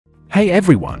Hey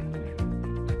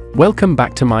everyone! Welcome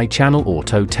back to my channel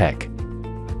Auto Tech.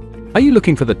 Are you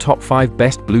looking for the top 5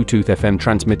 best Bluetooth FM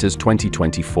transmitters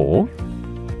 2024?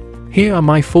 Here are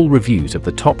my full reviews of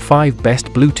the top 5 best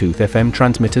Bluetooth FM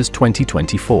transmitters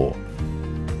 2024.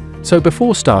 So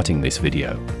before starting this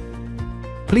video,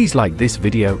 please like this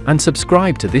video and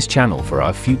subscribe to this channel for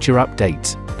our future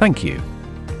updates. Thank you.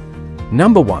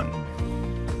 Number 1.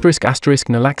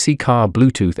 Nulaxy Car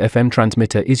Bluetooth FM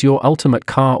transmitter is your ultimate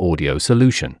car audio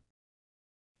solution.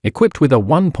 Equipped with a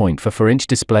 1.4-inch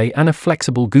display and a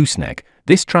flexible gooseneck,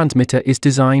 this transmitter is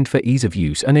designed for ease of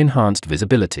use and enhanced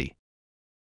visibility.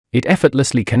 It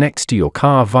effortlessly connects to your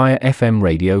car via FM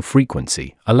radio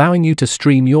frequency, allowing you to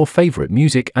stream your favorite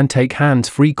music and take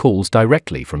hands-free calls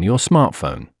directly from your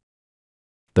smartphone.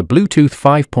 The Bluetooth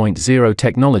 5.0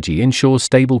 technology ensures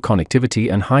stable connectivity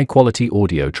and high-quality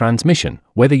audio transmission,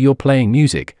 whether you're playing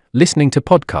music, listening to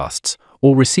podcasts,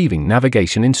 or receiving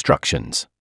navigation instructions.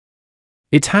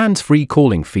 Its hands-free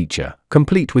calling feature,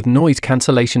 complete with noise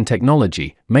cancellation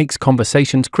technology, makes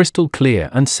conversations crystal clear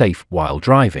and safe while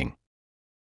driving.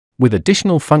 With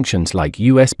additional functions like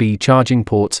USB charging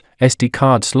ports, SD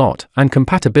card slot, and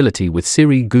compatibility with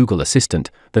Siri Google Assistant,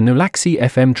 the Nulaxy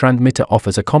FM transmitter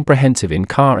offers a comprehensive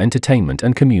in-car entertainment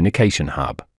and communication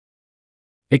hub.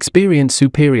 Experience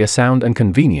superior sound and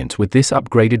convenience with this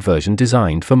upgraded version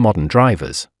designed for modern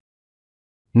drivers.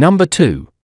 Number 2.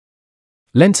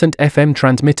 LENCENT FM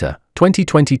Transmitter,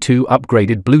 2022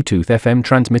 upgraded Bluetooth FM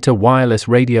transmitter wireless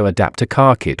radio adapter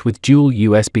car kit with dual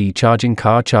USB charging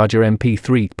car charger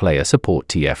MP3 player support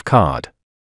TF card.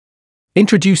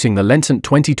 Introducing the LENCENT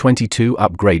 2022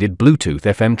 upgraded Bluetooth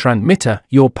FM transmitter,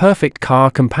 your perfect car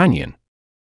companion.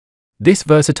 This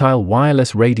versatile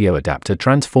wireless radio adapter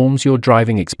transforms your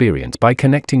driving experience by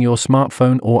connecting your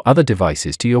smartphone or other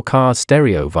devices to your car's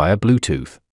stereo via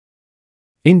Bluetooth.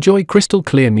 Enjoy crystal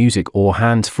clear music or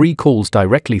hands-free calls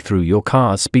directly through your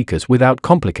car's speakers without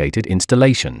complicated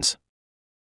installations.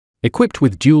 Equipped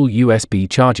with dual USB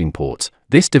charging ports,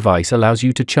 this device allows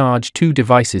you to charge 2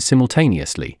 devices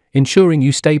simultaneously, ensuring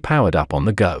you stay powered up on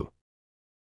the go.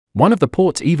 One of the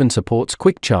ports even supports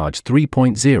Quick Charge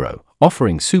 3.0,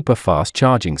 offering super fast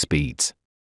charging speeds.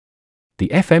 The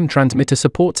FM transmitter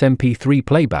supports MP3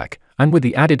 playback, and with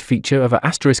the added feature of a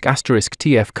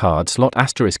 **TF card slot***,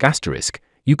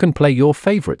 you can play your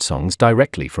favorite songs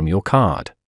directly from your card.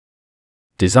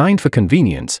 Designed for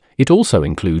convenience, it also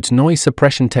includes noise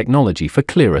suppression technology for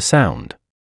clearer sound.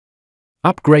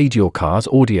 Upgrade your car's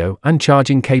audio and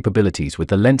charging capabilities with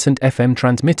the LENCENT FM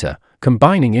transmitter,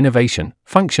 combining innovation,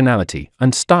 functionality,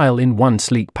 and style in one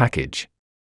sleek package.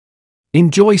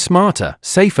 Enjoy smarter,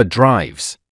 safer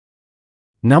drives.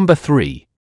 Number 3.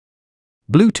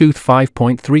 Bluetooth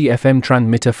 5.3 FM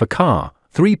transmitter for car,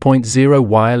 3.0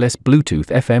 wireless Bluetooth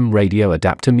FM radio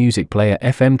adapter music player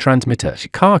FM transmitter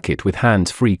car kit with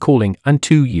hands-free calling and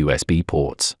 2 USB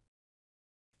ports.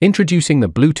 Introducing the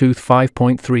Bluetooth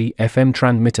 5.3 FM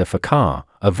transmitter for car,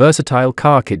 a versatile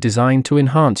car kit designed to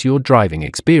enhance your driving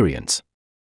experience.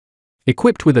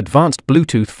 Equipped with advanced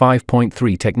Bluetooth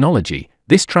 5.3 technology,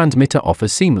 this transmitter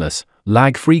offers seamless,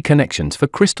 lag-free connections for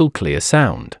crystal clear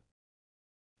sound.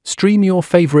 Stream your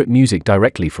favorite music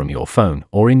directly from your phone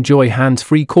or enjoy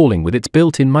hands-free calling with its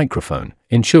built-in microphone,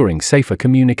 ensuring safer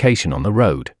communication on the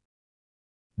road.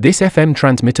 This FM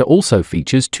transmitter also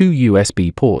features 2 USB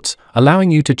ports,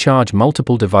 allowing you to charge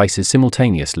multiple devices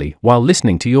simultaneously while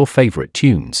listening to your favorite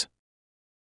tunes.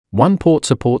 One port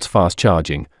supports fast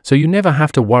charging, so you never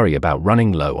have to worry about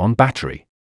running low on battery.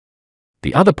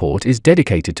 The other port is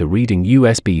dedicated to reading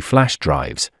USB flash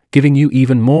drives, giving you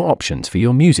even more options for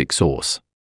your music source.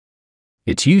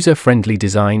 Its user-friendly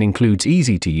design includes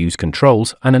easy-to-use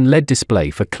controls and an LED display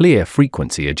for clear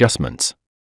frequency adjustments.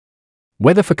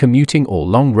 Whether for commuting or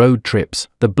long road trips,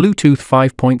 the Bluetooth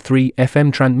 5.3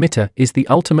 FM transmitter is the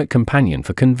ultimate companion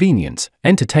for convenience,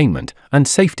 entertainment, and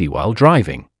safety while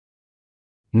driving.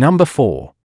 Number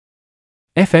 4.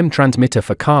 FM transmitter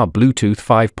for car Bluetooth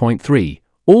 5.3,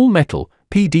 all-metal,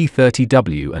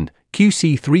 PD30W and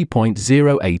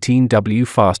QC3.018W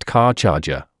fast car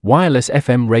charger, wireless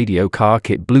FM radio car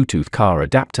kit Bluetooth car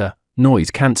adapter, noise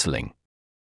cancelling.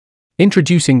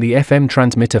 Introducing the FM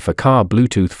transmitter for car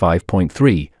Bluetooth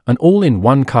 5.3, an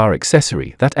all-in-one car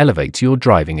accessory that elevates your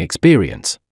driving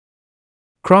experience.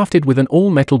 Crafted with an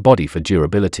all-metal body for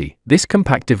durability, this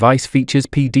compact device features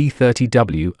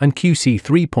PD30W and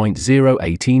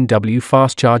QC3.018W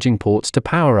fast charging ports to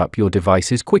power up your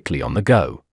devices quickly on the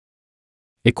go.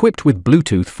 Equipped with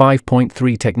Bluetooth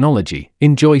 5.3 technology,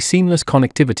 enjoy seamless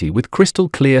connectivity with crystal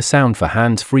clear sound for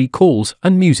hands-free calls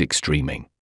and music streaming.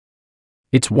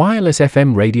 Its wireless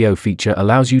FM radio feature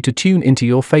allows you to tune into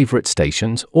your favorite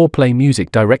stations or play music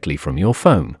directly from your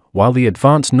phone, while the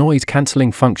advanced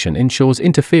noise-cancelling function ensures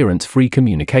interference-free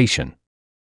communication.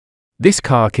 This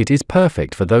car kit is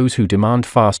perfect for those who demand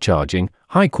fast charging,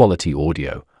 high-quality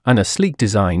audio, and a sleek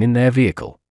design in their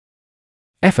vehicle.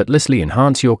 Effortlessly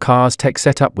enhance your car's tech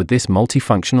setup with this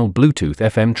multifunctional Bluetooth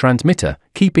FM transmitter,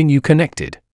 keeping you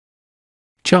connected,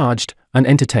 charged, and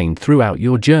entertained throughout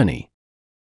your journey.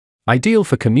 Ideal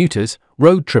for commuters,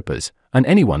 road trippers, and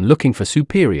anyone looking for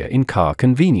superior in-car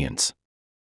convenience.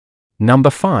 Number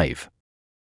 5.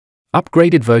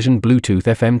 Upgraded version Bluetooth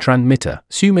FM transmitter,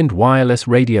 Sumind wireless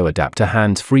radio adapter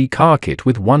hands-free car kit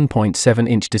with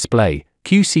 1.7-inch display,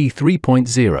 QC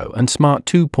 3.0 and Smart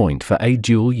 2.4a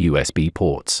dual USB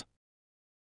ports.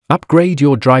 Upgrade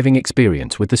your driving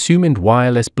experience with the Sumind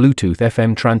wireless Bluetooth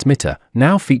FM transmitter,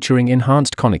 now featuring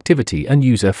enhanced connectivity and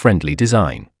user-friendly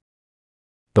design.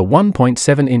 The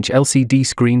 1.7-inch LCD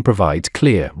screen provides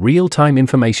clear, real-time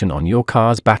information on your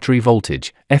car's battery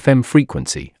voltage, FM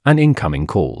frequency, and incoming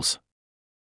calls.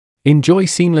 Enjoy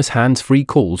seamless hands-free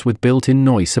calls with built-in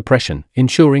noise suppression,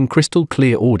 ensuring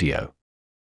crystal-clear audio.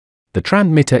 The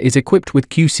transmitter is equipped with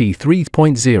QC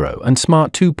 3.0 and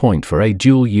Smart 2.4a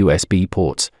dual USB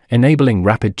ports, enabling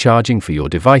rapid charging for your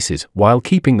devices while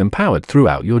keeping them powered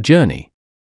throughout your journey.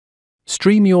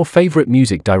 Stream your favorite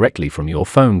music directly from your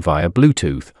phone via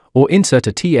Bluetooth, or insert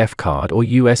a TF card or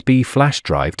USB flash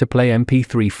drive to play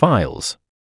MP3 files.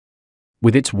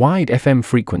 With its wide FM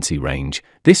frequency range,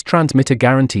 this transmitter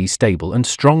guarantees stable and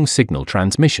strong signal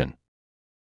transmission.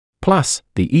 Plus,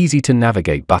 the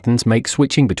easy-to-navigate buttons make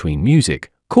switching between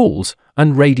music, calls,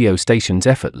 and radio stations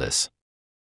effortless.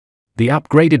 The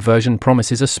upgraded version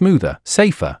promises a smoother,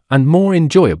 safer, and more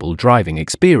enjoyable driving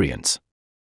experience.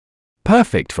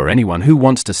 Perfect for anyone who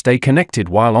wants to stay connected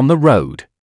while on the road.